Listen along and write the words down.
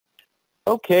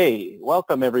Okay,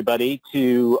 welcome everybody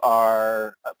to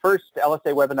our first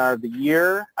LSA webinar of the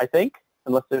year, I think,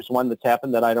 unless there's one that's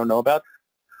happened that I don't know about.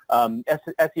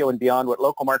 SEO and Beyond, what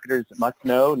local marketers must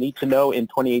know, need to know in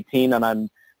 2018, and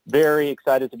I'm very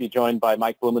excited to be joined by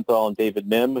Mike Blumenthal and David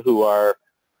Mim, who are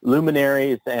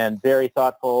luminaries and very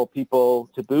thoughtful people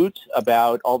to boot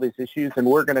about all these issues, and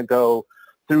we're going to go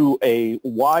through a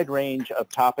wide range of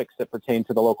topics that pertain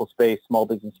to the local space, small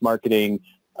business marketing,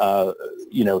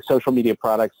 social media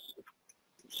products,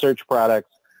 search products,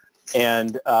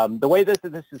 and the way this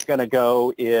is going to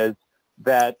go is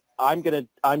that I'm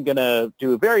gonna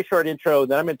do a very short intro,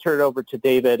 then I'm going to turn it over to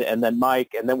David and then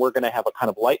Mike, and then we're going to have a kind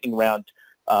of lightning round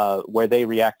where they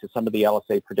react to some of the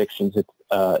LSA predictions.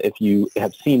 If you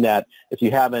have seen that, if you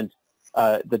haven't,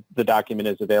 the document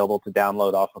is available to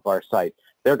download off of our site.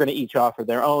 They're going to each offer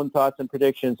their own thoughts and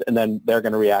predictions, and then they're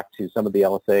going to react to some of the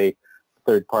LSA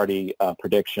third-party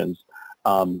predictions.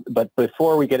 But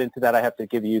before we get into that, I have to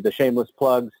give you the shameless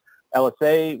plugs.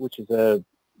 LSA, which is a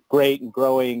great and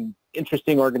growing,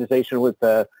 interesting organization with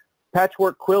a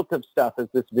patchwork quilt of stuff, as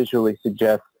this visually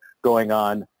suggests, going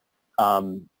on.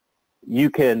 You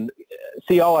can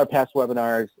see all our past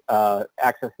webinars,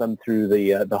 access them through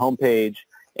the homepage,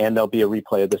 and there'll be a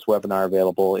replay of this webinar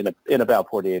available in about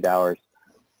 48 hours.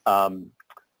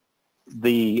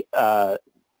 The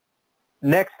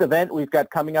next event we've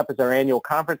got coming up is our annual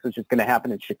conference, which is going to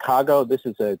happen in Chicago. This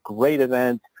is a great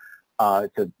event.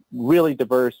 It's a really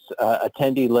diverse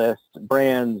attendee list,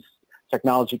 brands,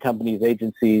 technology companies,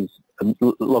 agencies,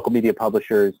 local media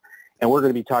publishers, and we're going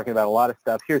to be talking about a lot of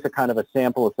stuff. Here's a kind of a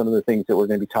sample of some of the things that we're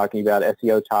going to be talking about: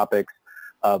 SEO topics,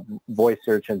 voice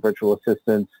search and virtual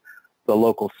assistants, the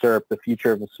local SERP, the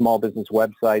future of small business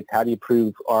websites, how do you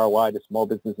prove ROI to small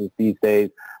businesses these days,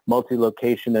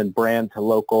 multi-location and brand to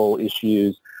local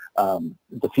issues,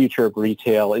 the future of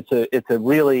retail. It's a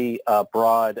really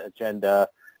broad agenda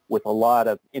with a lot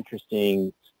of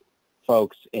interesting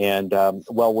folks, and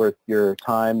well worth your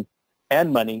time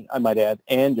and money, I might add,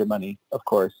 and your money, of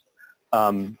course.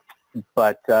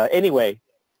 Anyway,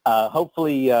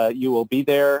 hopefully you will be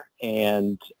there,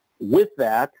 and with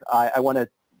that, I want to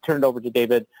turn it over to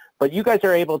David, but you guys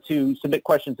are able to submit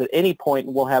questions at any point,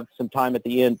 and we'll have some time at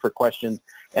the end for questions,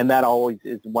 and that always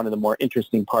is one of the more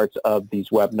interesting parts of these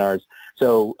webinars.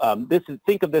 So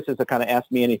think of this as a kind of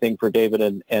Ask Me Anything for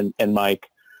David and Mike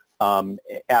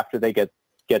after they get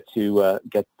through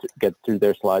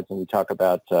their slides and we talk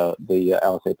about the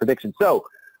LSA predictions. So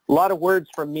a lot of words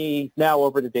from me. Now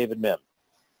over to David Mim.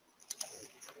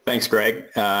 Thanks, Greg.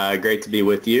 Great to be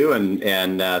with you,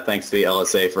 and thanks to the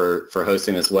LSA for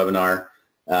hosting this webinar.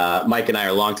 Mike and I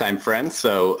are longtime friends,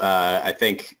 so I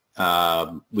think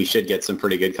we should get some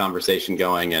pretty good conversation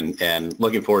going, and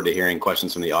looking forward to hearing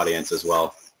questions from the audience as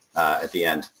well at the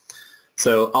end.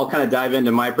 So I'll kind of dive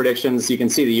into my predictions. You can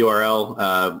see the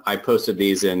URL. I posted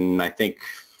these in, I think,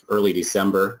 early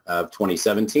December of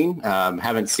 2017.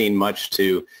 Haven't seen much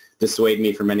to dissuade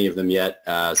me from any of them yet,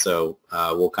 so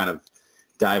we'll kind of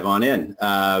dive on in.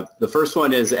 The first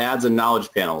one is ads and knowledge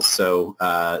panels. So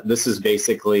this is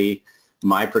basically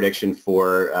my prediction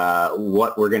for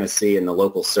what we're going to see in the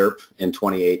local SERP in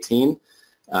 2018.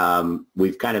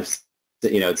 We've kind of,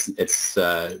 it's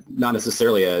not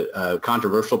necessarily a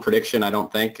controversial prediction, I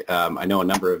don't think. I know a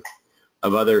number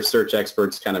of other search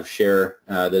experts kind of share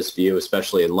this view,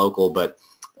 especially in local, but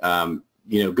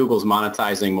Google's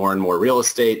monetizing more and more real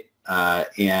estate,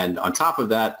 and on top of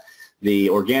that,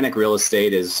 the organic real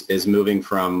estate is moving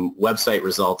from website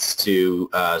results to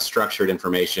structured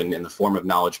information in the form of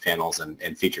knowledge panels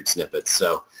and featured snippets.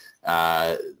 So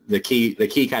the key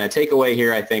kind of takeaway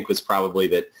here, I think, was probably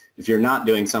that if you're not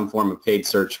doing some form of paid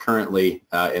search currently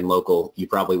in local, you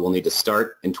probably will need to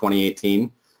start in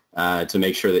 2018 to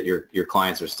make sure that your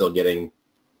clients are still getting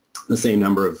the same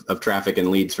number of traffic and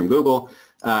leads from Google.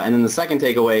 And then the second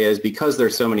takeaway is, because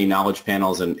there's so many knowledge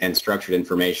panels and structured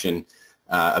information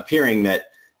appearing, that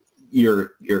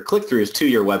your click-throughs to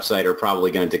your website are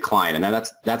probably going to decline, and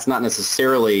that's not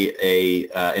necessarily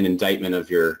an indictment of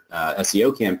your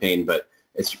SEO campaign, but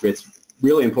it's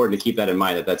really important to keep that in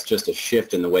mind, that that's just a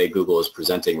shift in the way Google is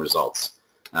presenting results.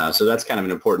 So that's kind of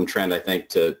an important trend, I think,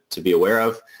 to be aware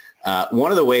of.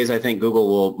 One of the ways I think Google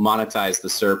will monetize the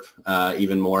SERP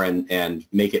even more and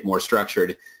make it more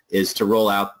structured is to roll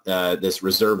out this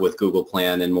Reserve with Google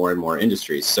plan in more and more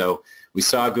industries. So we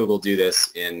saw Google do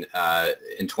this in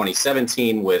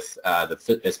 2017 with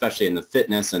especially in the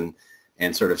fitness and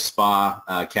sort of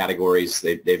spa categories.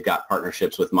 They've got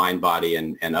partnerships with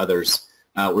MindBody and others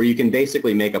where you can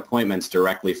basically make appointments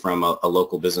directly from a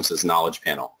local business's knowledge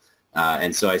panel.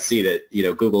 And so I see that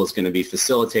Google is going to be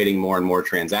facilitating more and more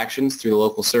transactions through the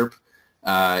local SERP,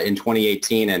 in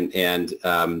 2018, and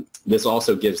this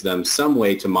also gives them some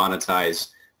way to monetize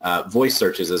voice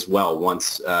searches as well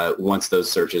once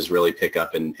those searches really pick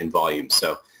up in volume.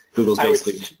 So Google's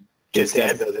basically just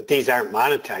add though that these aren't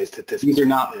monetized at this point.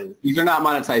 These are not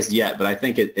monetized yet, but I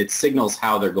think it signals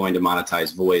how they're going to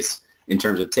monetize voice in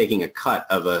terms of taking a cut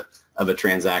of a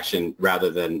transaction rather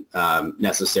than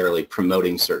necessarily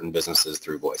promoting certain businesses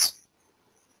through voice.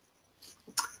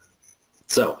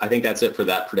 So I think that's it for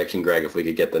that prediction, Greg. If we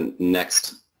could get the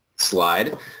next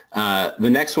slide. The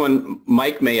next one,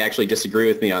 Mike may actually disagree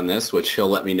with me on this, which he'll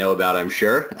let me know about, I'm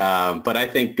sure. But I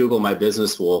think Google My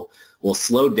Business will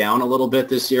slow down a little bit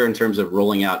this year in terms of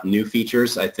rolling out new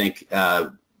features. I think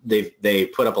they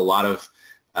put up a lot of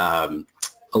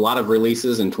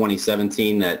releases in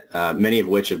 2017 that many of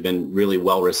which have been really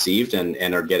well received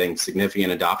and are getting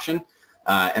significant adoption.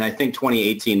 And I think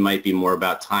 2018 might be more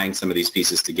about tying some of these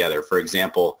pieces together. For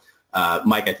example,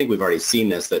 Mike, I think we've already seen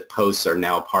this, that posts are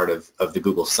now part of the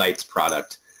Google Sites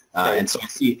product. Right. And so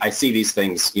I see these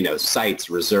things, sites,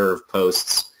 reserve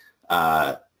posts,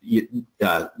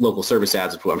 local service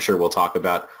ads, which I'm sure we'll talk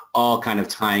about, all kind of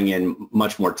tying in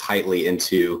much more tightly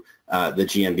into the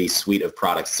GMB suite of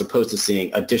products, as opposed to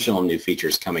seeing additional new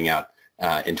features coming out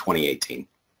in 2018.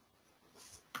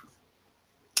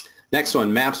 Next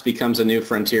one, Maps becomes a new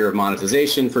frontier of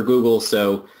monetization for Google.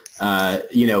 So,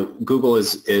 Google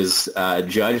is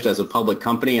judged as a public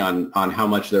company on how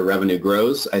much their revenue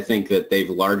grows. I think that they've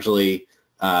largely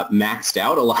maxed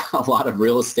out a lot of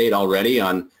real estate already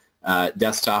on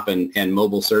desktop and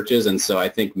mobile searches. And so I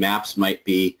think Maps might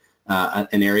be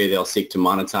an area they'll seek to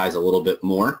monetize a little bit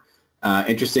more.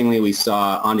 Interestingly, we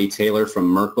saw Andy Taylor from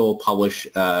Merkle publish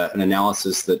an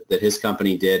analysis that his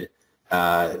company did,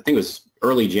 I think it was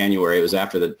early January, it was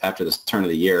after the turn of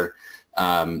the year,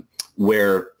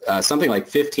 where something like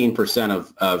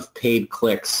 15% of paid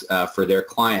clicks for their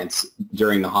clients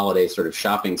during the holiday sort of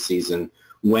shopping season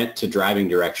went to driving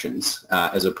directions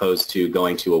as opposed to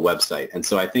going to a website. And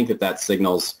so I think that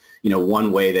signals,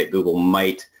 one way that Google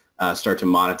might start to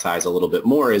monetize a little bit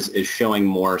more is showing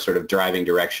more sort of driving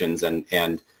directions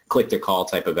and click-to-call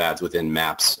type of ads within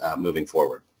Maps moving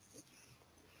forward.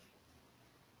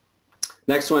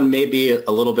 Next one may be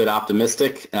a little bit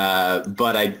optimistic,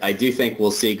 but I do think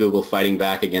we'll see Google fighting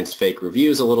back against fake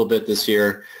reviews a little bit this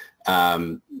year.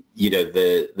 The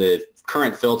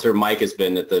current filter, Mike, has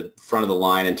been at the front of the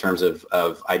line in terms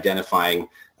of identifying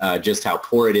just how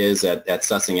poor it is at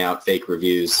sussing out fake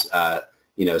reviews.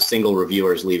 Single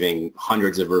reviewers leaving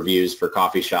hundreds of reviews for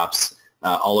coffee shops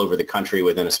all over the country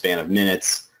within a span of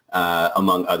minutes.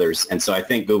 Among others. And so I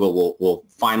think Google will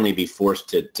finally be forced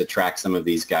to track some of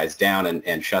these guys down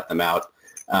and shut them out.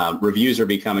 Reviews are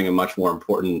becoming a much more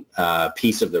important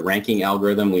piece of the ranking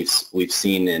algorithm. We've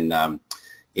seen in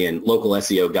Local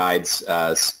SEO Guide's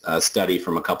study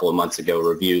from a couple of months ago,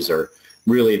 reviews are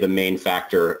really the main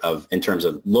factor in terms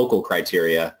of local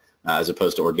criteria as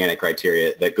opposed to organic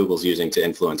criteria that Google's using to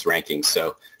influence rankings.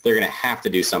 So they're going to have to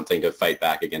do something to fight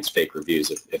back against fake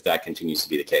reviews if that continues to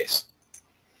be the case.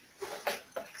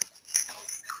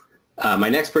 My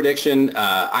next prediction,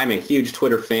 I'm a huge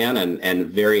Twitter fan and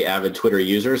very avid Twitter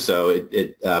user, so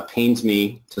it pains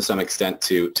me to some extent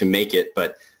to make it,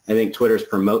 but I think Twitter's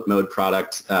promote mode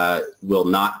product will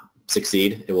not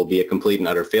succeed. It will be a complete and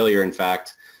utter failure, in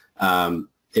fact.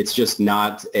 It's just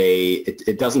not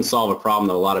it doesn't solve a problem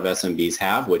that a lot of SMBs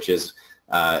have, which is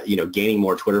gaining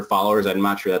more Twitter followers. I'm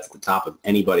not sure that's at the top of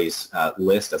anybody's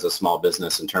list as a small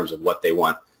business in terms of what they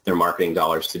want their marketing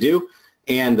dollars to do.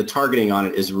 And the targeting on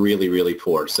it is really, really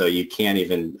poor. So you can't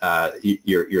even,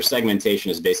 your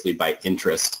segmentation is basically by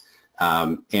interest.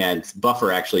 And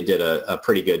Buffer actually did a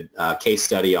pretty good case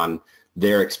study on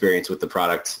their experience with the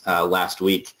product last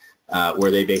week, where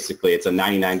they basically, it's a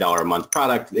 $99 a month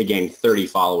product. They gained 30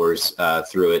 followers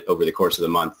through it over the course of the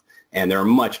month. And there are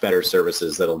much better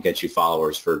services that'll get you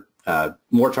followers for,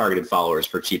 more targeted followers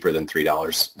for cheaper than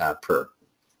 $3 per.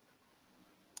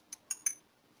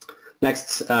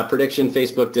 Next prediction,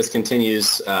 Facebook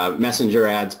discontinues messenger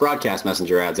ads, broadcast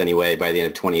messenger ads anyway, by the end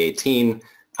of 2018.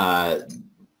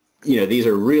 These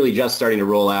are really just starting to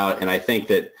roll out, and I think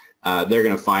that they're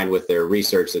going to find with their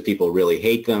research that people really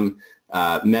hate them.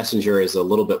 Messenger is a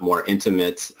little bit more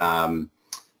intimate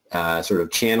sort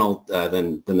of channel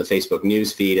than the Facebook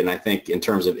news feed, and I think in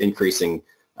terms of increasing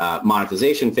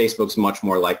monetization, Facebook's much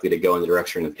more likely to go in the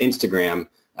direction of Instagram,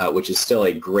 which is still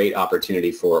a great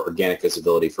opportunity for organic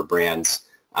visibility for brands.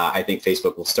 I think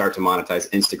Facebook will start to monetize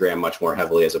Instagram much more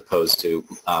heavily as opposed to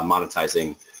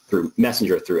monetizing through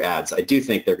Messenger through ads. I do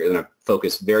think they're going to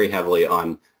focus very heavily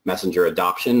on Messenger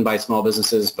adoption by small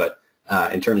businesses, but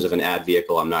in terms of an ad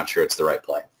vehicle, I'm not sure it's the right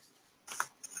play.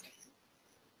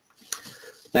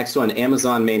 Next one,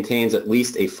 Amazon maintains at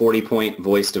least a 40-point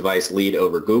voice device lead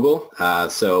over Google.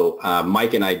 So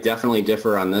Mike and I definitely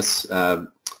differ on this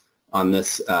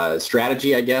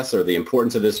strategy, I guess, or the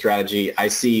importance of this strategy. I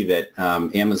see that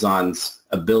Amazon's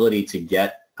ability to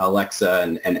get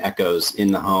Alexa and Echoes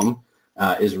in the home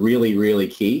is really, really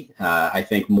key. I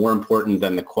think more important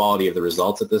than the quality of the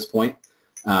results at this point.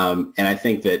 And I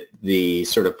think that the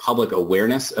sort of public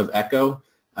awareness of Echo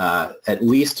at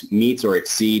least meets or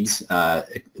exceeds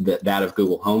that of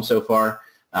Google Home so far.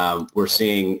 We're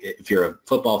seeing, if you're a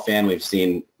football fan, we've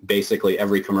seen basically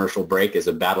every commercial break is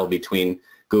a battle between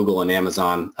Google and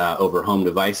Amazon over home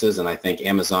devices, and I think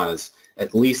Amazon is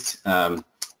at least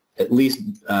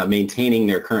maintaining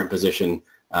their current position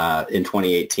in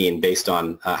 2018 based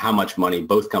on how much money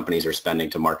both companies are spending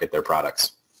to market their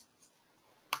products.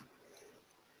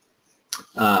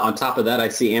 On top of that, I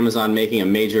see Amazon making a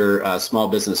major small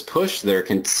business push. They're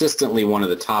consistently one of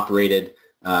the top-rated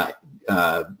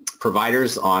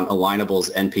providers on Alignable's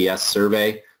NPS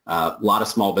survey. A lot of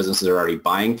small businesses are already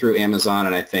buying through Amazon,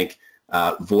 and I think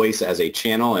voice as a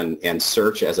channel and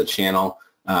search as a channel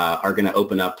are going to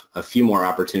open up a few more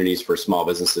opportunities for small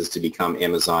businesses to become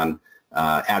Amazon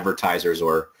advertisers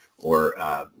or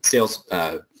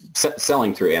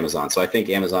selling through Amazon. So I think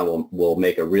Amazon will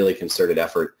make a really concerted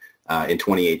effort in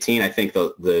 2018. I think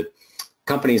the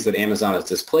companies that Amazon is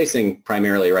displacing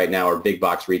primarily right now are big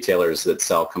box retailers that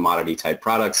sell commodity type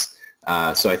products.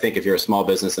 So I think if you're a small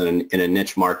business in a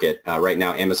niche market, right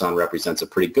now Amazon represents a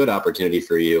pretty good opportunity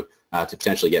for you to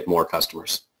potentially get more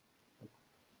customers.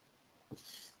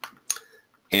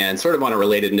 And sort of on a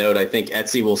related note, I think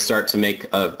Etsy will start to make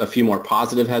a few more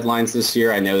positive headlines this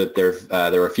year. I know that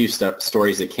there were a few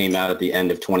stories that came out at the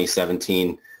end of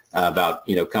 2017 about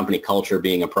company culture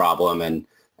being a problem, and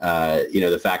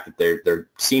the fact that they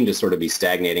seem to sort of be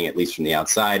stagnating, at least from the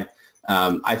outside.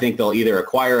 I think they'll either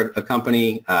acquire a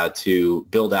company to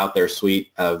build out their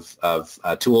suite of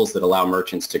tools that allow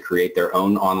merchants to create their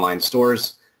own online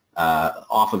stores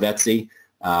off of Etsy,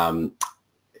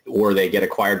 or they get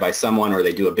acquired by someone, or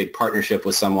they do a big partnership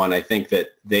with someone. I think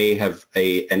that they have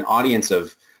an audience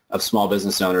of small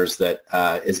business owners that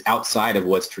is outside of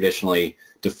what's traditionally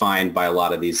defined by a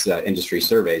lot of these industry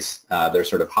surveys. They're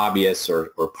sort of hobbyists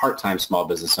or part-time small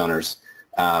business owners.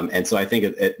 And so I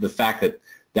think the fact that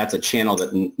that's a channel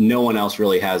that no one else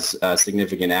really has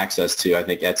significant access to, I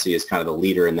think Etsy is kind of the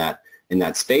leader in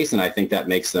that space, and I think that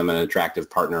makes them an attractive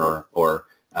partner or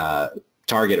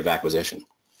target of acquisition.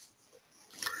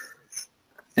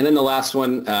 And then the last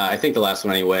one, I think the last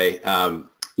one anyway,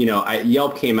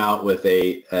 Yelp came out with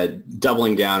a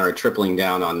doubling down or a tripling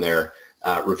down on their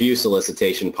review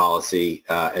solicitation policy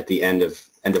at the end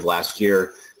of last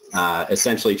year,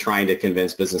 essentially trying to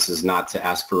convince businesses not to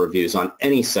ask for reviews on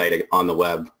any site on the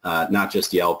web, not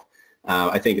just Yelp.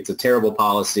 I think it's a terrible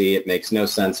policy. It makes no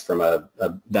sense from a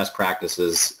best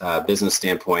practices business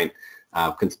standpoint.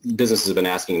 Businesses have been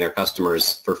asking their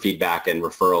customers for feedback and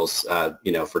referrals,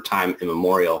 for time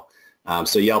immemorial.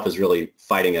 So Yelp is really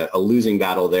fighting a losing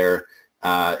battle there.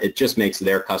 It just makes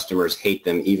their customers hate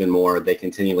them even more. They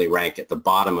continually rank at the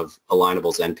bottom of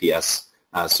Alignable's NPS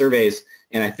surveys.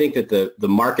 And I think that the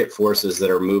market forces that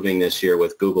are moving this year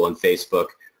with Google and Facebook,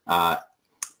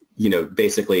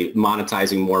 basically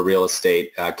monetizing more real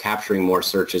estate, capturing more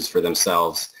searches for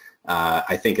themselves,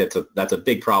 I think that's a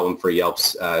big problem for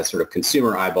Yelp's sort of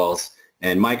consumer eyeballs.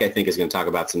 And Mike, I think, is going to talk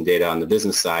about some data on the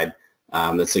business side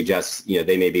that suggests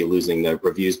they may be losing the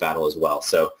reviews battle as well.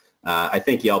 So I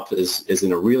think Yelp is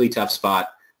in a really tough spot,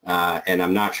 and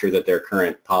I'm not sure that their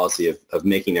current policy of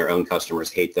making their own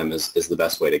customers hate them is the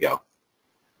best way to go.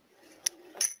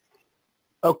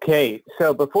 Okay,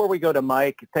 so before we go to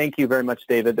Mike, thank you very much,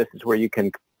 David. This is where you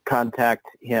can contact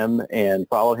him and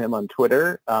follow him on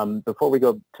Twitter. Before we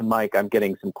go to Mike, I'm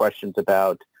getting some questions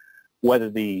about whether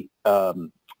the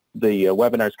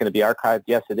webinar is going to be archived.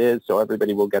 Yes, it is, so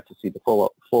everybody will get to see the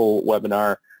full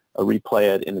webinar,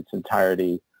 replay it in its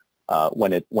entirety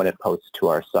when it posts to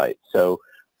our site. So,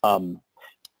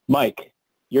 Mike,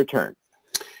 your turn.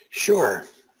 Sure.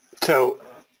 So,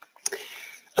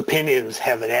 opinions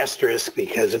have an asterisk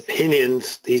because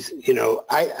opinions,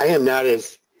 I am not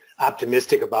as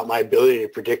optimistic about my ability to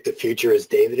predict the future as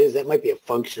David is. That might be a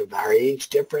function of our age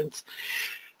difference.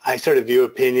 I sort of view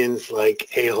opinions like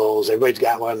a-holes. Everybody's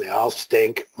got one. They all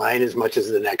stink. Mine as much as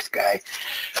the next guy.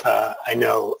 I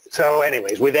know. So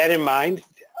anyways, with that in mind,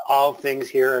 all things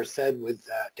here are said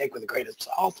take with a grain of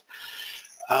salt.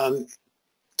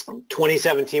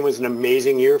 2017 was an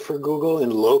amazing year for Google in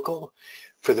local.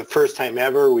 for the first time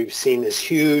ever, we've seen this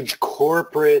huge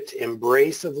corporate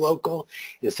embrace of local.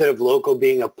 Instead of local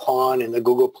being a pawn in the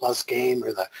Google Plus game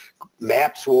or the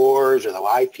Maps wars or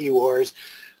the IP wars,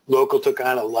 local took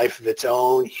on a life of its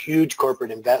own, huge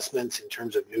corporate investments in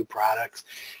terms of new products.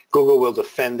 Google will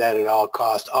defend that at all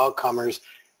costs, all comers,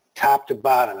 top to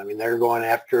bottom. I mean, they're going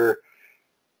after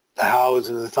the Hows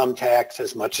and the Thumbtacks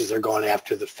as much as they're going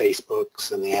after the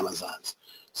Facebooks and the Amazons.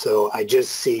 So I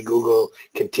just see Google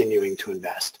continuing to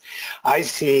invest. I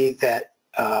see that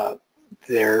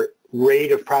their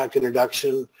rate of product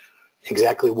introduction,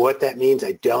 exactly what that means,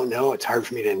 I don't know. It's hard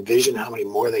for me to envision how many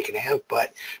more they can have,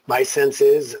 but my sense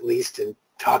is, at least in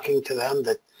talking to them,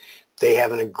 that they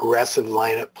have an aggressive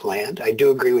lineup planned. I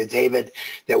do agree with David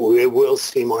that we will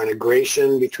see more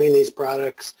integration between these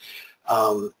products,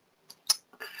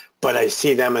 but I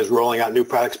see them as rolling out new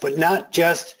products, but not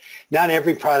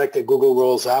every product that Google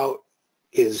rolls out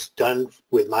is done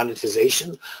with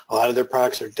monetization. A lot of their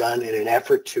products are done in an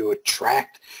effort to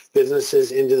attract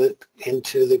businesses into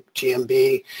the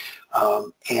GMB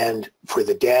and for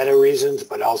the data reasons,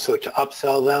 but also to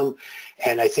upsell them.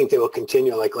 And I think they will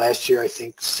continue. Like last year, I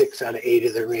think 6 out of 8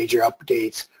 of their major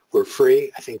updates were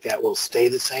free. I think that will stay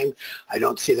the same. I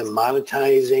don't see them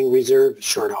monetizing reserve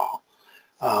short haul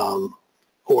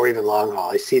or even long haul.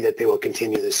 I see that they will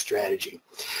continue this strategy.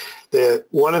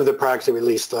 One of the products they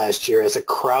released last year as a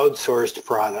crowdsourced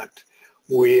product,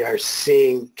 we are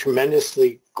seeing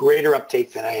tremendously greater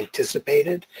uptake than I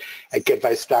anticipated. At Get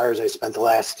 5 Stars, I spent the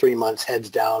last 3 months heads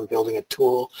down building a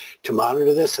tool to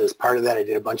monitor this. As part of that, I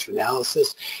did a bunch of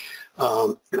analysis.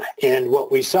 And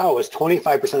what we saw was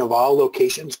 25% of all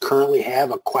locations currently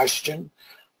have a question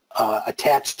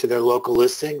attached to their local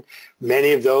listing.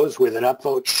 Many of those with an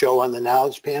upvote show on the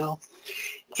knowledge panel.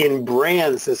 In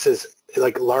brands, this is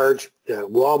like large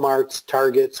Walmarts,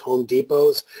 Targets, Home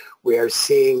Depots, we are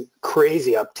seeing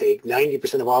crazy uptake.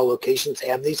 90% of all locations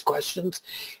have these questions,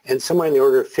 and somewhere in the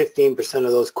order of 15%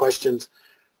 of those questions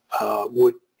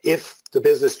would, if the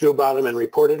business knew about them and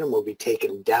reported them, will be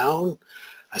taken down.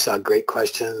 I saw a great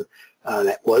question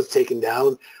that was taken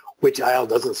down. Which aisle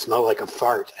doesn't smell like a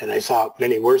fart? And I saw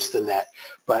many worse than that,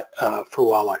 but for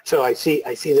Walmart. So I see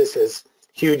this as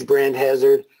huge brand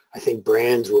hazard. I think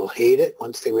brands will hate it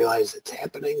once they realize it's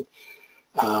happening.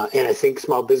 And I think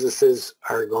small businesses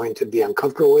are going to be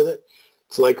uncomfortable with it.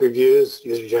 It's like reviews,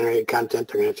 user-generated content,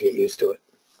 they're going to have to get used to it.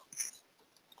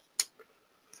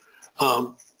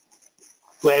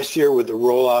 Last year with the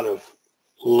rollout of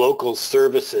local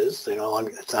services,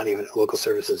 it's not even local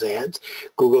services ads,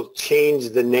 Google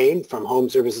changed the name from home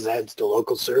services ads to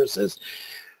local services.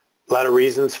 A lot of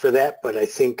reasons for that, but I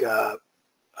think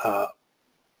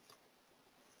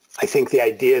the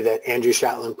idea that Andrew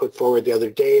Shotland put forward the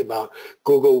other day about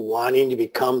Google wanting to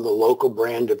become the local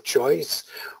brand of choice,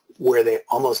 where they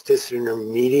almost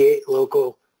disintermediate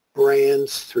local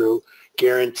brands through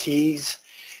guarantees,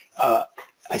 I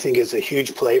think is a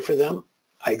huge play for them.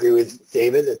 I agree with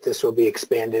David that this will be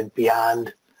expanded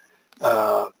beyond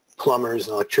plumbers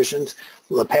and electricians.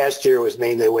 Well, the past year was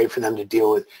mainly a way for them to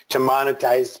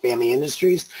monetize spammy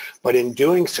industries, but in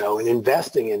doing so and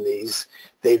investing in these,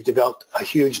 they've developed a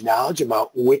huge knowledge about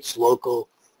which local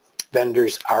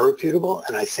vendors are reputable,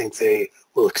 and I think they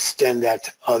will extend that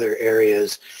to other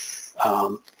areas.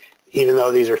 Even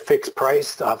though these are fixed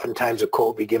priced, oftentimes a quote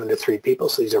will be given to 3 people,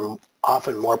 so these are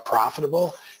often more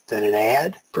profitable than an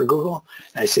ad for Google.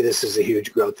 And I see this as a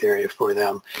huge growth area for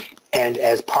them. And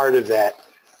as part of that,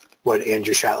 what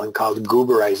Andrew Shotland called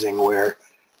gooberizing, where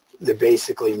they're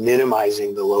basically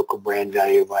minimizing the local brand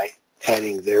value by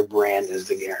adding their brand as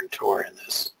the guarantor in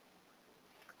this.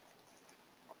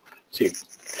 See,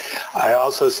 I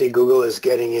also see Google is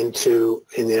getting into,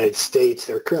 in the United States,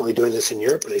 they're currently doing this in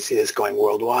Europe, but I see this going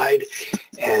worldwide,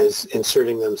 as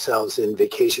inserting themselves in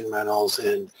vacation rentals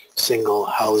and single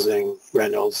housing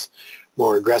rentals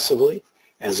more aggressively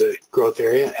as a growth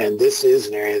area. And this is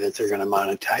an area that they're going to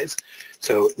monetize.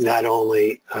 So not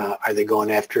only are they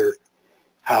going after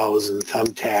House and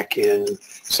Thumbtack in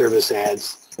service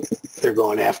ads, they're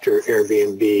going after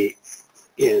Airbnb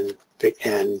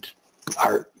and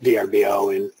our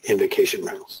VRBO in vacation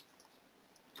rentals.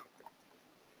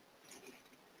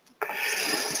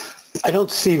 I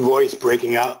don't see voice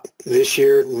breaking out this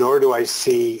year, nor do I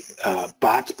see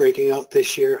bots breaking out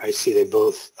this year. I see they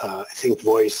both, I think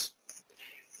voice,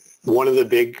 one of the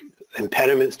big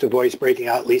impediments to voice breaking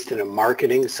out, at least in a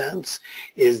marketing sense,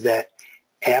 is that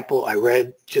Apple, I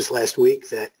read just last week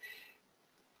that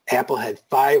Apple had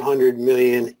 500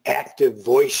 million active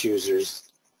voice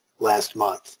users last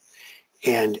month.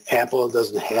 And Apple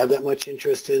doesn't have that much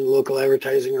interest in local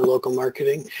advertising or local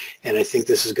marketing. And I think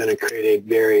this is going to create a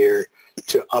barrier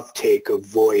to uptake of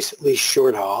voice, at least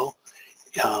short haul,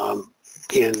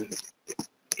 in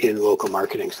local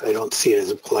marketing. So I don't see it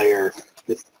as a player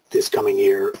this coming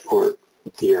year or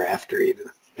the year after even,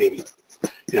 maybe.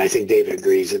 And I think David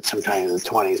agrees it's sometime in the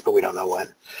 20s, but we don't know when.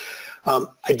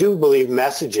 I do believe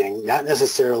messaging, not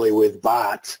necessarily with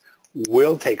bots,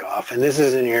 will take off. And this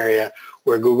is an area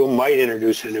where Google might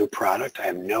introduce a new product. I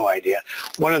have no idea.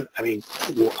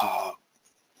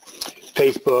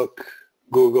 Facebook,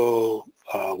 Google,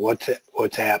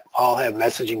 WhatsApp all have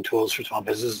messaging tools for small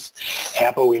businesses.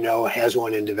 Apple, we know, has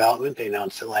one in development. They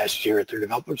announced it last year at their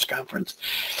developers conference.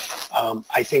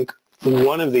 I think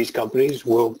one of these companies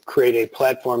will create a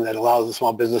platform that allows a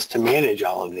small business to manage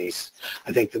all of these.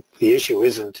 I think the issue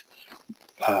isn't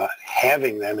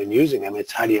having them and using them,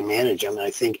 it's how do you manage them. And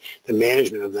I think the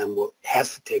management of them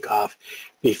has to take off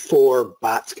before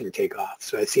bots can take off.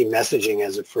 So I see messaging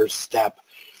as a first step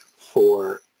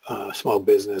for small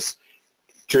business,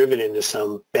 driven into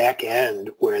some back end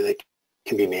where they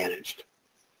can be managed.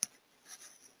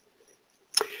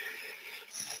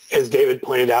 As David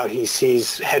pointed out, he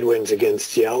sees headwinds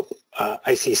against Yelp.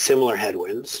 I see similar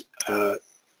headwinds.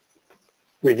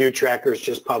 Review Trackers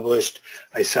just published.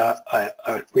 I saw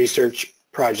a research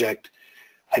project.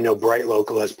 I know Bright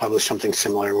Local has published something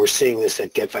similar, and we're seeing this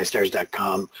at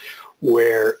get5stars.com,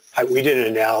 where we did an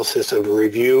analysis of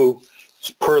review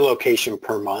per location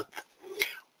per month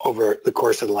over the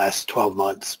course of the last 12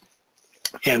 months.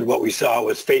 And what we saw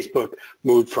was Facebook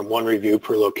moved from 1 review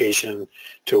per location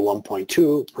to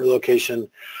 1.2 per location.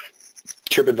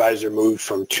 TripAdvisor moved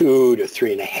from 2 to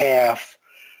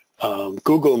 3.5.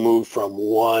 Google moved from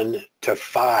 1 to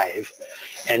 5.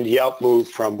 And Yelp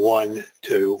moved from 1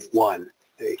 to 1.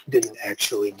 They didn't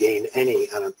actually gain any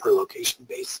on a per location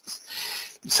basis.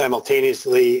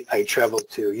 Simultaneously, I traveled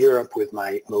to Europe with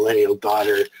my millennial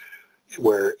daughter,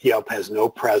 where Yelp has no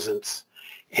presence,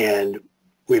 and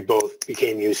we both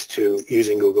became used to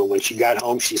using Google. When she got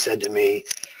home, she said to me,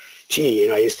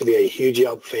 gee, I used to be a huge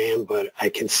Yelp fan, but I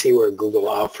can see where Google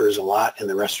offers a lot in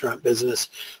the restaurant business.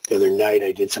 The other night,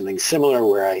 I did something similar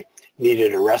where I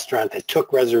needed a restaurant that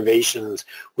took reservations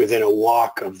within a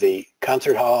walk of the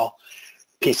concert hall,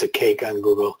 piece of cake on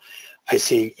Google. I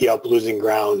see Yelp losing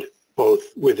ground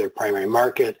both with their primary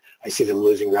market. I see them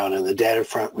losing ground on the data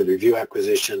front with review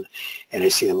acquisition, and I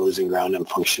see them losing ground on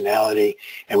functionality.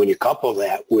 And when you couple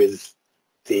that with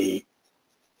the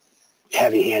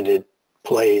heavy-handed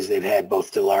plays they've had,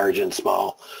 both to large and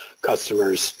small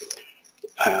customers,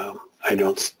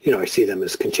 I see them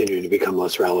as continuing to become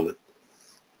less relevant.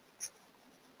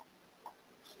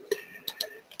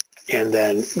 And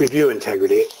then review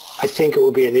integrity. I think it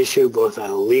will be an issue both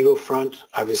on a legal front.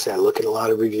 Obviously, I look at a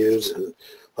lot of reviews and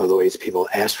one of the ways people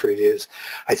ask for reviews.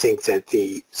 I think that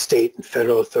the state and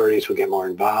federal authorities will get more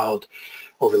involved.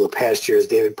 Over the past year, as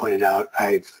David pointed out,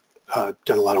 I've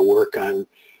done a lot of work on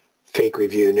fake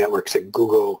review networks at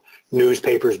Google.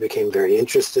 Newspapers became very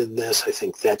interested in this. I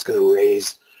think that's going to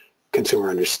raise consumer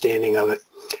understanding of it.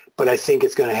 But I think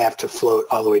it's going to have to float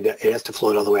all the way down. It has to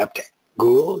float all the way up to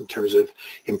Google in terms of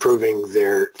improving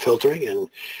their filtering. And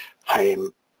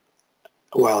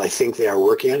while I think they are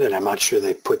working on it, I'm not sure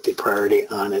they put the priority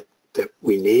on it that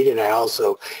we need. And I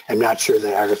also am not sure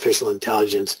that artificial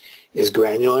intelligence is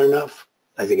granular enough.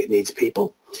 I think it needs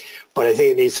people. But I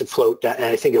think it needs to float down, and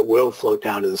I think it will float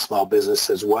down to the small business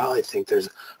as well. I think there's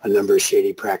a number of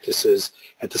shady practices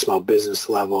at the small business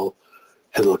level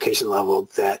and location level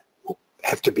that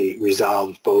have to be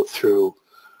resolved both through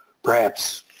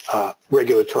perhaps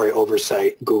regulatory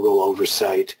oversight, Google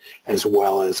oversight, as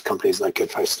well as companies like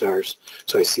Get 5 Stars.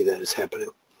 So I see that as happening.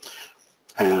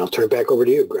 And I'll turn it back over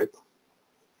to you, Greg.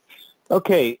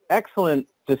 Okay, excellent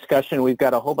discussion. We've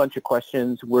got a whole bunch of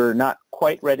questions. We're not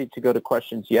quite ready to go to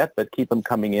questions yet, but keep them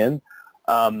coming in,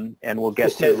 and we'll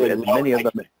get to as many of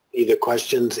them. The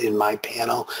questions in my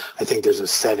panel, I think there's a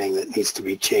setting that needs to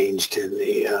be changed in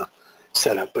the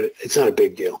setup, but it's not a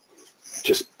big deal.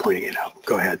 Just pointing it out.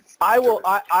 Go ahead. I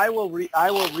will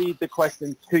read the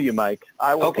questions to you, Mike.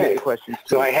 I will read the questions to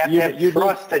you. So I have to have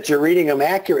trust that you're reading them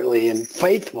accurately and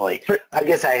faithfully. I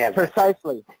guess I have.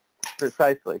 Precisely.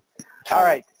 All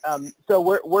right. So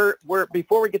we're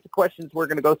before we get to questions, we're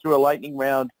going to go through a lightning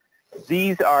round.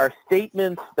 These are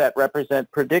statements that represent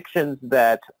predictions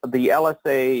that the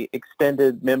LSA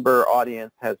extended member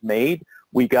audience has made.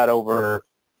 We got over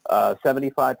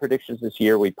 75 predictions this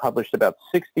year. We published about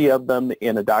 60 of them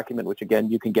in a document, which again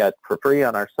you can get for free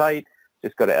on our site.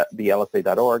 Just go to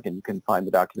thelsa.org and you can find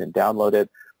the document, download it.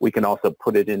 We can also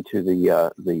put it into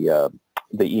the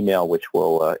email, which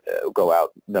will go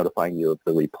out notifying you of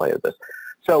the replay of this.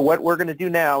 So what we're going to do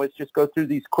now is just go through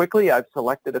these quickly. I've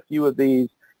selected a few of these,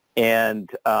 and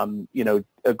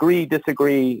agree,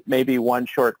 disagree, maybe one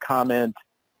short comment,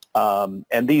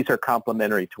 and these are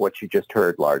complementary to what you just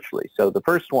heard largely. So the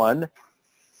first one,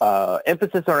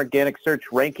 emphasis on organic search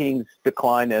rankings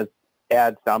decline as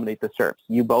ads dominate the SERPs.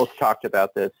 You both talked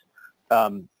about this.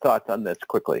 Thoughts on this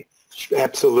quickly?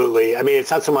 Absolutely. I mean,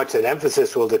 it's not so much that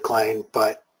emphasis will decline,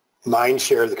 but mind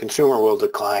share of the consumer will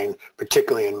decline,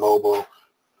 particularly in mobile.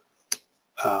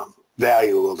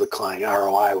 Value will decline,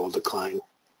 ROI will decline.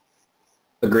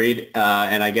 Agreed.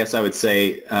 And I guess I would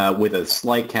say with a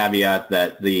slight caveat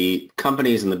that the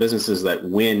companies and the businesses that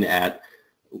win at,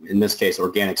 in this case,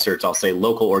 organic search, I'll say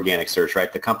local organic search,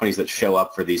 right? The companies that show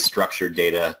up for these structured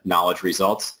data knowledge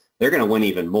results, they're going to win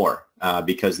even more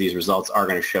because these results are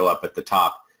going to show up at the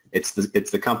top. It's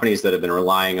the companies that have been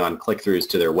relying on click-throughs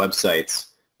to their websites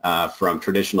from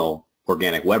traditional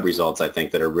organic web results, I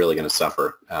think, that are really going to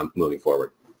suffer moving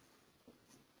forward.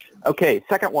 Okay,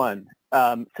 second one,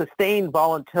 sustained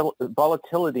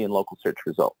volatility in local search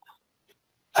results.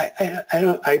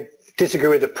 I disagree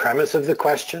with the premise of the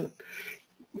question.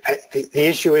 The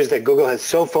issue is that Google has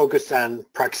so focused on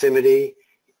proximity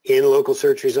in local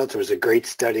search results. There was a great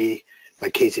study by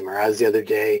Casey Mraz the other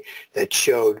day that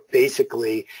showed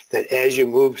basically that as you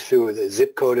moved through the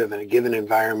zip code of a given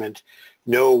environment,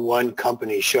 no one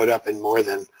company showed up in more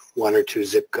than one or two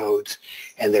zip codes,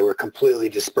 and they were completely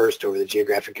dispersed over the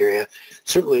geographic area.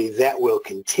 Certainly that will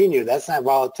continue. That's not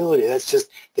volatility. That's just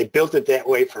they built it that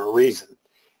way for a reason.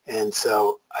 And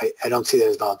so I don't see that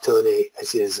as volatility. I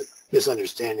see it as a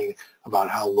misunderstanding about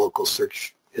how local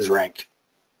search is ranked.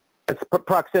 It's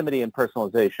proximity and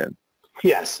personalization.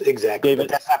 Yes, exactly. David?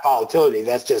 But that's not volatility.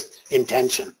 That's just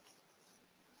intention.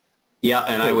 Yeah,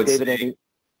 and I would say,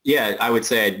 yeah, I would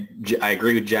say I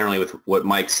agree generally with what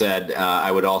Mike said.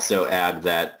 I would also add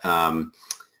that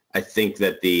I think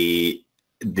that the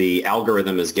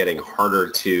algorithm is getting harder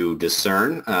to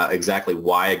discern exactly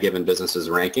why a given business is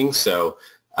ranking. So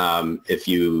if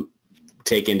you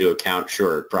take into account,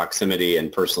 sure, proximity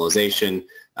and personalization,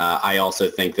 I also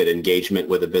think that engagement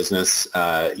with a business,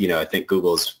 I think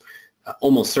Google's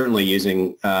almost certainly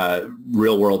using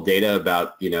real-world data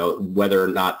about, whether or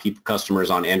not customers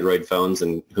on Android phones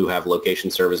and who have location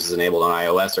services enabled on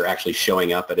iOS are actually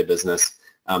showing up at a business.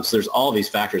 So there's all these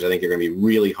factors I think are going to be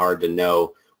really hard to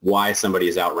know why somebody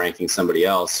is outranking somebody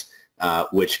else,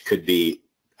 which could be,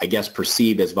 I guess,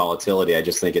 perceived as volatility. I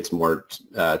just think it's more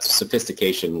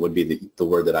sophistication would be the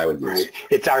word that I would use. Right.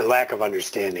 It's our lack of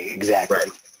understanding. Exactly.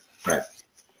 Right.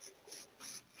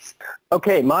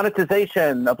 Okay,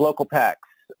 monetization of local packs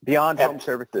beyond home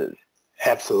services.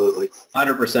 Absolutely.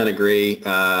 100% agree.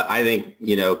 I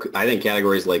think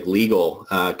categories like legal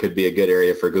could be a good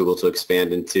area for Google to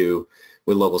expand into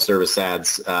with local service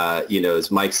ads.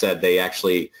 As Mike said, they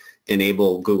actually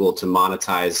enable Google to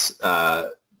monetize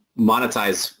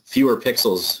fewer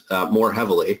pixels more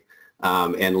heavily,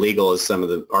 and legal is some of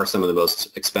the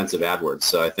most expensive AdWords.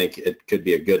 So I think it could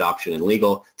be a good option in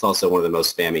legal. It's also one of the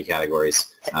most spammy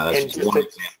categories. That's just one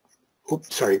example.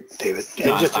 Oops, sorry, David.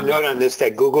 And just a note on this,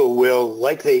 that Google will,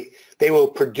 they will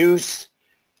produce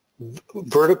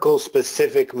vertical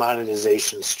specific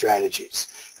monetization strategies.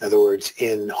 In other words,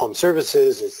 in home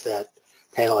services, it's that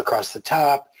panel across the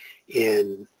top.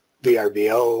 In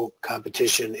VRBO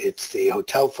competition, it's the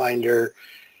hotel finder.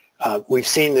 We've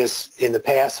seen this in the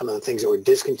past, some of the things that were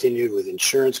discontinued with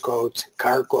insurance quotes,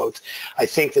 car quotes. I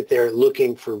think that they're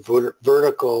looking for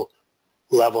vertical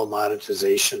level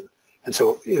monetization. And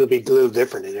so it'll be a little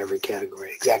different in every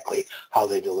category, exactly how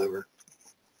they deliver.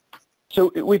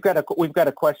 So we've got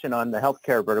a question on the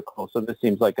healthcare vertical. So this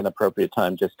seems like an appropriate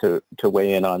time just to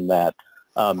weigh in on that.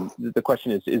 The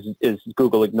question is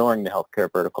Google ignoring the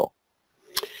healthcare vertical?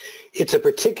 It's a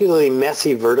particularly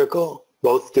messy vertical,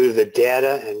 both due to the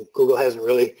data, and Google hasn't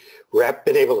really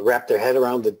been able to wrap their head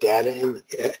around the data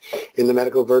in the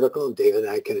medical vertical. And David and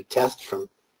I can attest from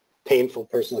painful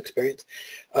personal experience.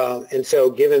 And so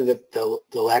given the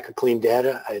lack of clean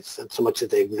data, it's not so much that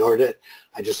they ignored it.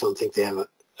 I just don't think they have a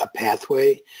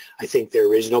pathway. I think their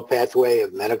original pathway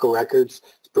of medical records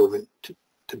is proven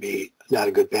to be not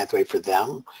a good pathway for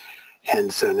them.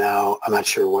 And so now I'm not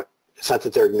sure it's not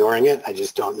that they're ignoring it. I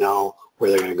just don't know where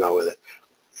they're going to go with it.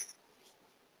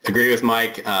 Agree with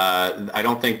Mike. I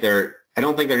don't think they're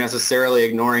necessarily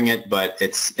ignoring it, but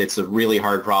it's a really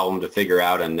hard problem to figure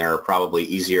out, and there are probably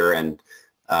easier and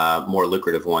more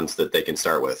lucrative ones that they can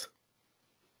start with.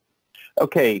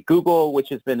 Okay, Google, which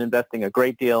has been investing a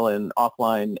great deal in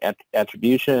offline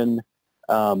attribution,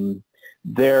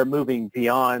 they're moving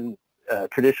beyond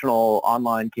traditional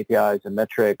online KPIs and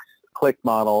metrics, click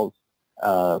models,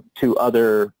 to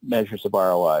other measures of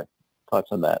ROI. Thoughts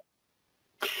on that?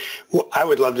 Well, I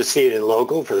would love to see it in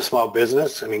local for the small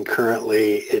business. I mean,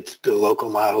 currently it's the local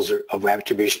models of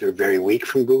attribution are very weak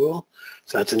from Google.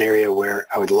 So that's an area where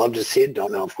I would love to see it.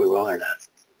 Don't know if we will or not.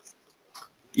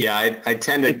 Yeah, I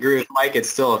tend to agree with Mike. It's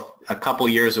still a couple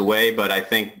years away, but I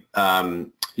think,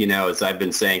 as I've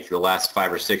been saying for the last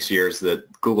 5 or 6 years, that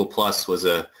Google Plus was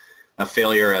a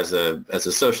failure as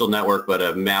a social network, but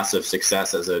a massive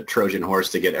success as a Trojan horse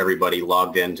to get everybody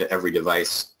logged into every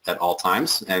device at all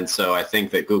times. And so I think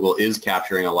that Google is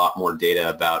capturing a lot more data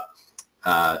about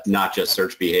not just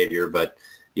search behavior, but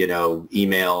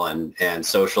email and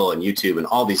social and YouTube and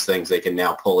all these things they can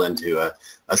now pull into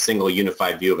a single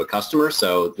unified view of a customer.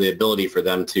 So the ability for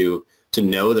them to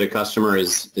know that a customer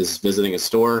is visiting a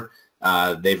store.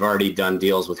 They've already done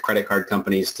deals with credit card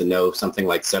companies to know something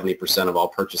like 70% of all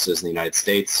purchases in the United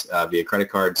States via credit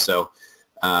card. So,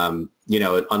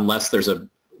 unless there's a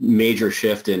major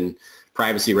shift in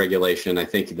privacy regulation, I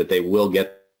think that they will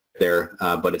get there,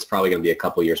 but it's probably going to be a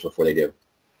couple years before they do.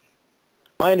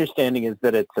 My understanding is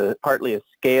that it's partly a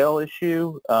scale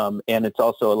issue, and it's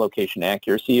also a location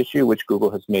accuracy issue, which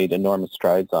Google has made enormous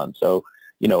strides on. So,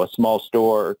 a small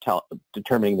store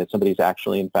determining that somebody's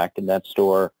actually, in fact, in that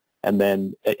store, and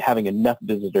then having enough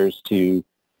visitors to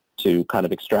kind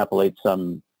of extrapolate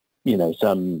some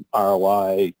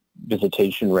ROI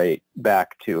visitation rate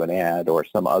back to an ad or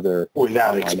some other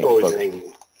without exposing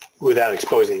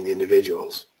the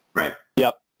individuals. Right.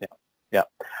 Yep.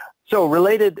 So a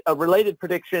related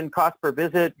prediction, cost per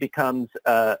visit becomes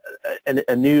a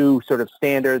new sort of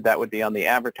standard that would be on the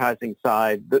advertising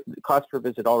side. The cost per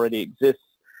visit already exists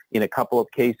in a couple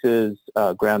of cases.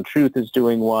 Ground Truth is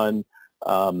doing one.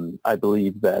 I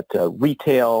believe that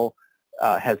retail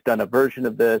has done a version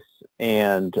of this,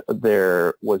 and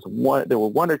there were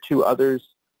one or two others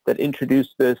that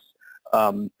introduced this,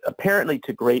 apparently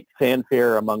to great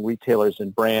fanfare among retailers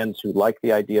and brands who like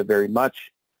the idea very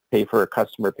much. Pay for a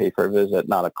customer, pay for a visit,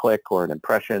 not a click or an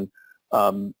impression.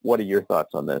 What are your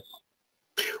thoughts on this?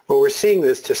 Well, we're seeing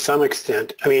this to some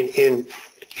extent. I mean, in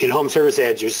home service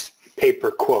ads, there's pay per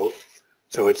quote,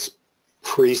 so it's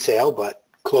pre-sale, but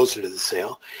closer to the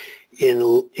sale. In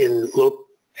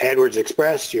AdWords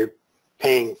Express, you're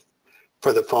paying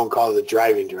for the phone call, the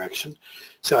driving direction.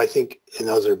 So I think, and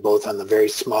those are both on the very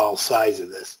small size of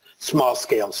this, small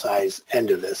scale size end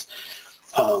of this.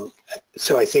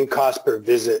 So I think cost per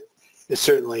visit is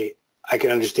certainly, I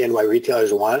can understand why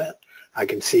retailers want it. I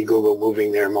can see Google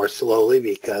moving there more slowly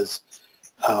because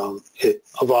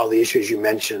of all the issues you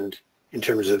mentioned in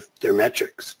terms of their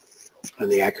metrics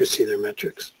and the accuracy of their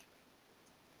metrics.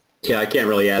 Yeah, I can't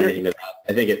really add anything to that.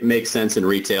 I think it makes sense in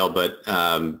retail, but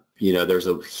there's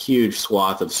a huge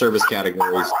swath of service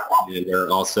categories, and there are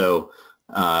also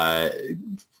sort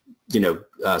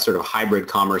of hybrid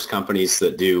commerce companies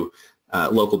that do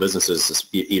local businesses,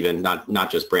 even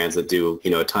not just brands that do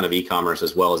a ton of e-commerce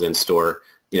as well as in-store.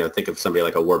 Think of somebody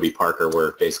like a Warby Parker,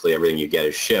 where basically everything you get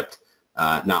is shipped,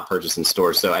 not purchased in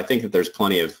stores. So I think that there's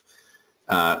plenty of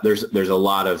there's a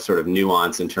lot of sort of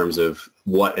nuance in terms of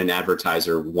what an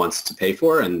advertiser wants to pay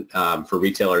for, and for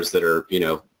retailers that are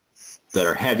that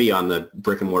are heavy on the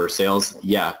brick and mortar sales,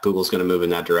 yeah, Google's going to move in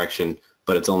that direction,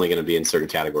 but it's only going to be in certain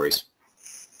categories.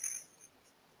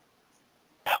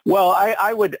 Well,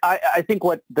 I think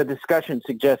what the discussion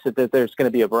suggests is that there's going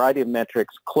to be a variety of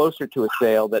metrics closer to a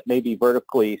sale that may be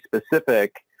vertically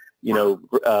specific,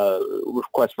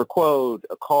 request for quote,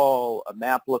 a call, a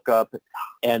map lookup,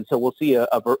 and so we'll see a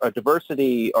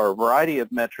diversity or a variety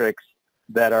of metrics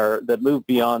that move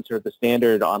beyond sort of the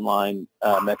standard online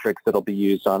metrics that'll be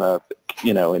used on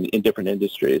in different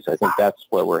industries. I think that's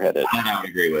where we're headed. I would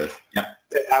agree with. Yeah.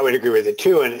 I would agree with it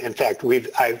too. And in fact,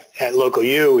 at Local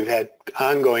U, we've had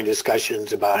ongoing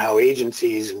discussions about how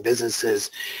agencies and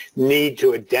businesses need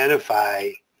to identify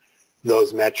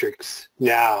those metrics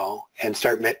now and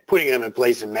start putting them in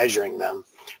place and measuring them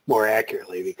more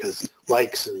accurately, because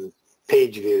likes and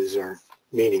page views are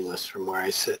meaningless from where I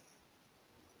sit.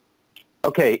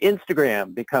 Okay,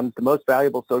 Instagram becomes the most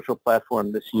valuable social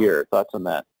platform this year. Thoughts on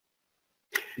that?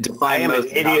 I am an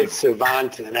idiot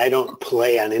savant, and I don't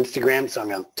play on Instagram, so I'm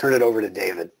going to turn it over to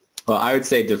David. Well, I would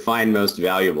say define most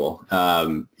valuable.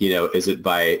 Is it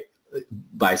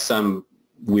by some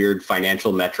weird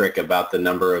financial metric about the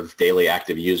number of daily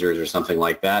active users or something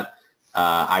like that?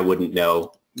 I wouldn't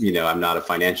know. I'm not a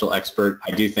financial expert.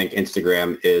 I do think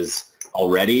Instagram is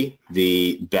already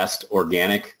the best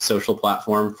organic social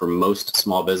platform for most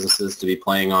small businesses to be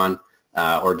playing on.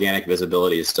 Organic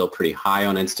visibility is still pretty high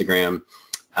on Instagram.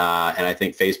 And I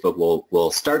think Facebook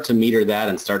will start to meter that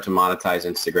and start to monetize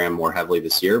Instagram more heavily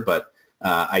this year. But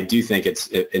I do think it's,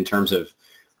 in terms of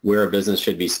where a business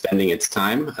should be spending its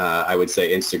time, I would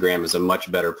say Instagram is a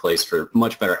much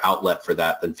better outlet for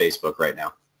that than Facebook right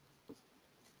now.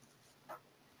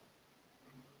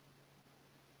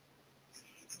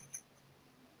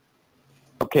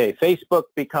 Okay, Facebook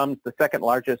becomes the second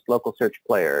largest local search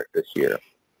player this year.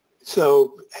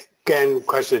 So again,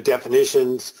 question of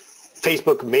definitions.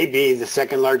 Facebook may be the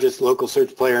second largest local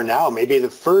search player now, maybe the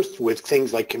first with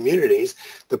things like communities.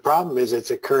 The problem is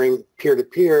it's occurring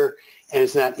peer-to-peer and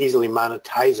it's not easily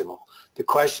monetizable. The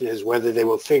question is whether they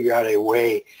will figure out a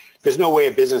way. There's no way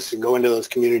a business can go into those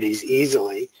communities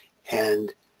easily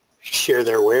and share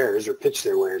their wares or pitch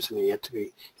their wares. I mean,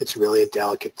 it's really a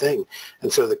delicate thing.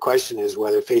 And so the question is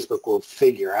whether Facebook will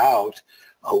figure out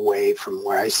a way from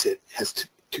where I sit as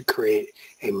to create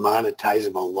a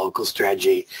monetizable local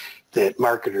strategy that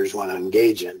marketers want to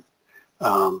engage in.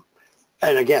 And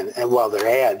again, and while their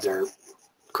ads are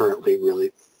currently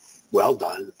really well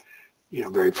done,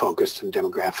 very focused and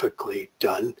demographically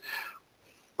done,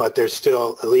 but they're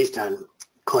still, at least on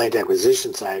client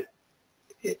acquisition side,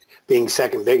 being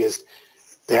second biggest,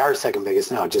 they are second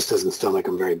biggest now. It just doesn't still make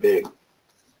them very big.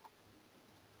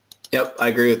 Yep, I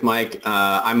agree with Mike.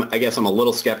 I guess I'm a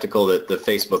little skeptical that the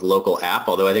Facebook local app,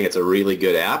 although I think it's a really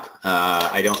good app,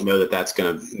 I don't know that that's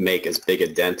going to make as big a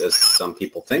dent as some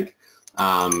people think.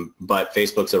 But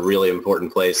Facebook's a really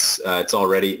important place. It's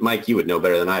already, Mike, you would know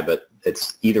better than I, but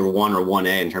it's either 1 or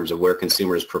 1A in terms of where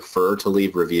consumers prefer to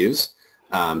leave reviews.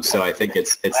 So I think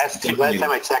it's last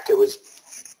time I checked, it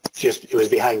was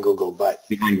behind Google, but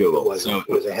behind Google. It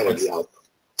was ahead of Yelp.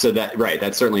 So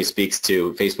that certainly speaks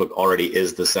to Facebook already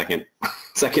is the second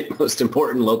most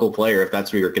important local player if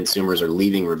that's where your consumers are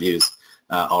leaving reviews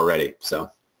already.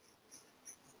 So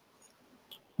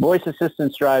voice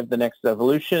assistants drive the next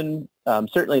evolution.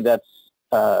 Certainly that's,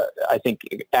 I think,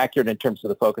 accurate in terms of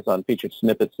the focus on featured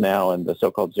snippets now and the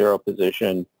so-called zero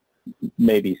position.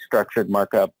 Maybe structured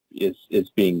markup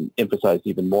is being emphasized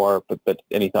even more, but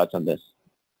any thoughts on this?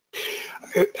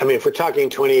 I mean, if we're talking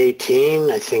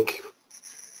 2018, I think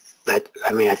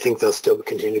there'll still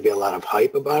continue to be a lot of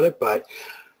hype about it, but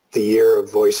the year of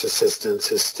voice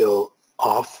assistants is still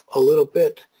off a little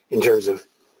bit in terms of,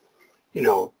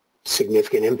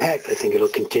 significant impact. I think it'll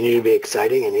continue to be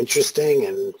exciting and interesting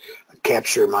and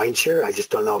capture mind share. I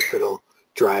just don't know if it'll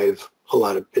drive a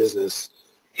lot of business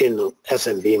in the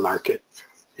SMB market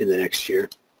in the next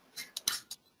year.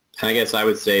 I guess I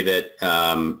would say that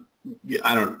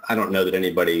I don't know that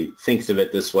anybody thinks of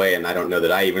it this way, and I don't know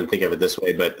that I even think of it this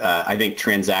way, but I think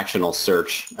transactional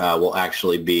search will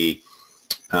actually be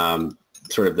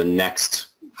sort of the next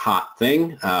hot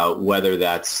thing, whether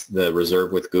that's the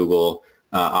reserve with Google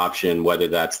option, whether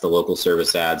that's the local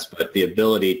service ads, but the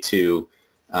ability to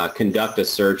conduct a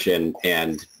search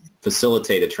and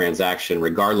facilitate a transaction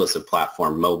regardless of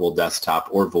platform, mobile, desktop,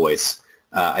 or voice,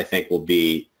 I think will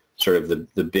be sort of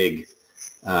the big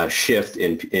shift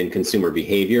in consumer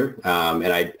behavior.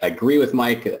 And I agree with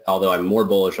Mike, although I'm more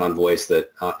bullish on voice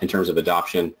that in terms of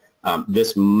adoption,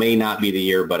 this may not be the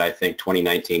year, but I think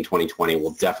 2019, 2020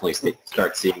 will definitely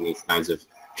start seeing these kinds of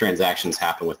transactions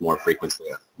happen with more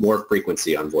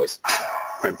frequency on voice.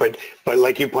 Right, but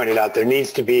like you pointed out, there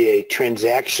needs to be a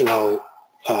transactional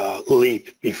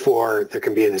leap before there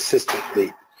can be an assistant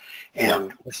leap.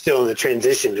 And we're still in the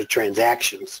transition to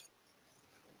transactions.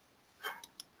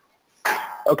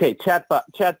 Okay,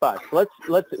 chatbots.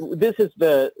 Let's. This is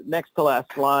the next to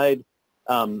last slide.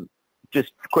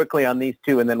 Just quickly on these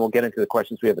two, and then we'll get into the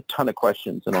questions. We have a ton of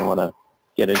questions, and I want to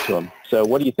get into them. So,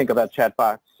 what do you think about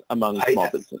chatbots among small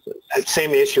businesses?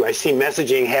 Same issue. I see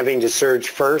messaging having to surge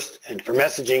first, and for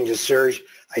messaging to surge,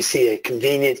 I see a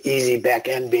convenient, easy back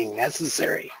end being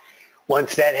necessary.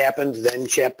 Once that happens, then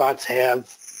chatbots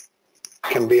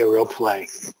can be a real play.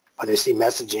 But I see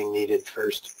messaging needed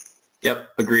first. Yep,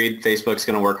 agreed. Facebook's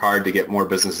going to work hard to get more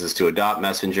businesses to adopt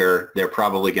Messenger. They're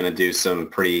probably going to do some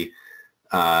pretty,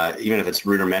 even if it's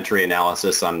rudimentary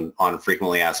analysis on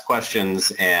frequently asked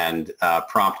questions and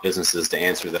prompt businesses to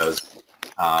answer those.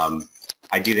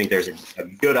 I do think there's a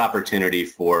good opportunity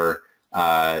for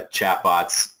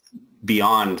chatbots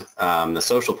beyond the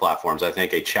social platforms. I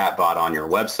think a chatbot on your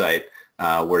website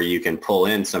where you can pull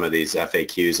in some of these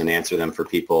FAQs and answer them for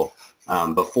people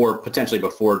potentially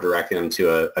before directing them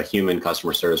to a human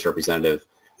customer service representative.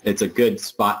 It's a good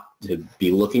spot to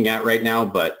be looking at right now,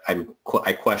 but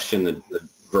I question the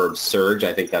verb surge.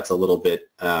 I think that's a little bit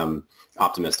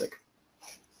optimistic.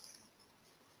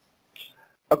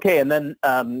 Okay, and then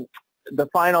the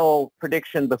final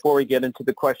prediction before we get into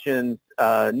the questions,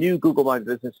 new Google My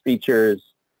Business features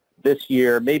this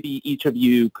year. Maybe each of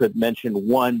you could mention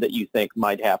one that you think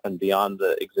might happen beyond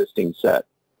the existing set.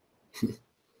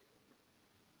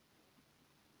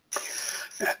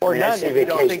 Or I none see if you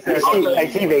don't think I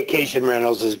see vacation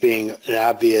rentals as being an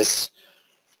obvious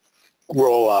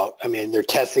rollout. I mean, they're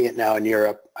testing it now in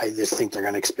Europe. I just think they're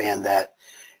going to expand that.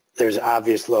 There's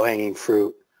obvious low-hanging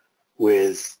fruit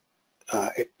with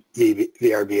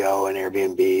VRBO and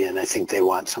Airbnb, and I think they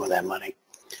want some of that money.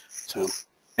 So.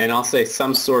 And I'll say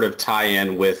some sort of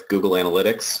tie-in with Google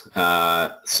Analytics.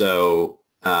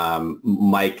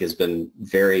 Mike has been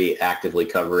very actively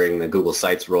covering the Google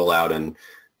Sites rollout, and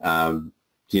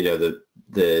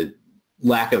the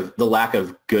lack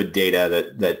of good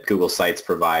data that Google Sites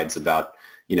provides about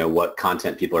what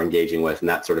content people are engaging with and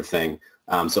that sort of thing.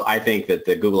 So I think that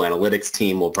the Google Analytics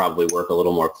team will probably work a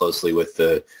little more closely with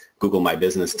the Google My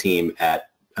Business team at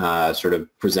sort of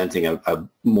presenting a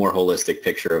more holistic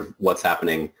picture of what's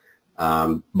happening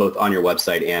both on your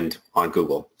website and on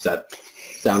Google. Does that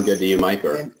sound good to you, Mike?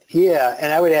 Yeah,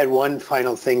 and I would add one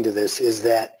final thing to this is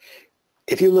that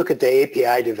if you look at the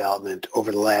API development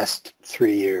over the last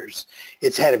 3 years,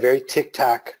 it's had a very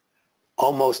tick-tock,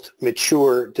 almost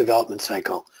mature development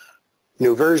cycle.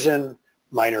 New version,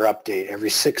 minor update every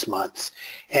 6 months.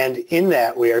 And in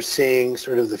that, we are seeing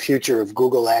sort of the future of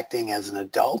Google acting as an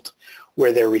adult,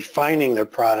 where they're refining their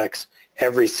products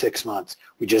every 6 months.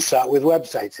 We just saw it with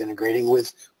websites integrating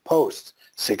with posts.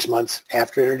 6 months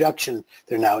after introduction,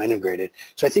 they're now integrated.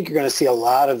 So I think you're going to see a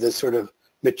lot of this sort of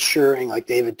maturing, like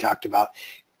David talked about,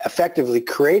 effectively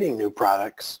creating new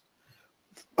products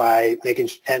by making,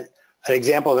 and an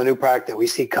example of a new product that we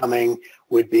see coming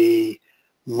would be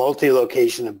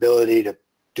multi-location ability to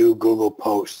do Google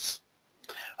Posts.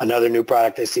 Another new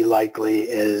product I see likely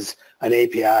is an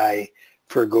API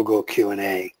for Google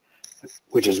Q&A,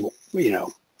 which is,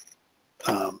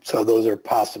 so those are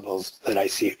possibles that I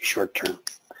see short term.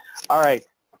 All right.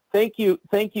 Thank you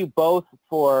both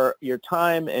for your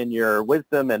time and your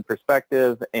wisdom and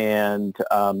perspective, and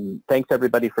thanks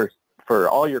everybody for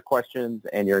all your questions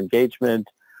and your engagement.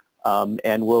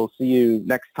 And we'll see you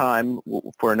next time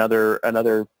for another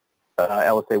LSA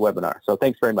webinar. So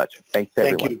thanks very much. Thanks to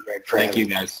everyone. Thank you, Greg. Thank you,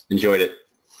 guys. Enjoyed it.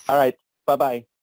 All right. Bye-bye.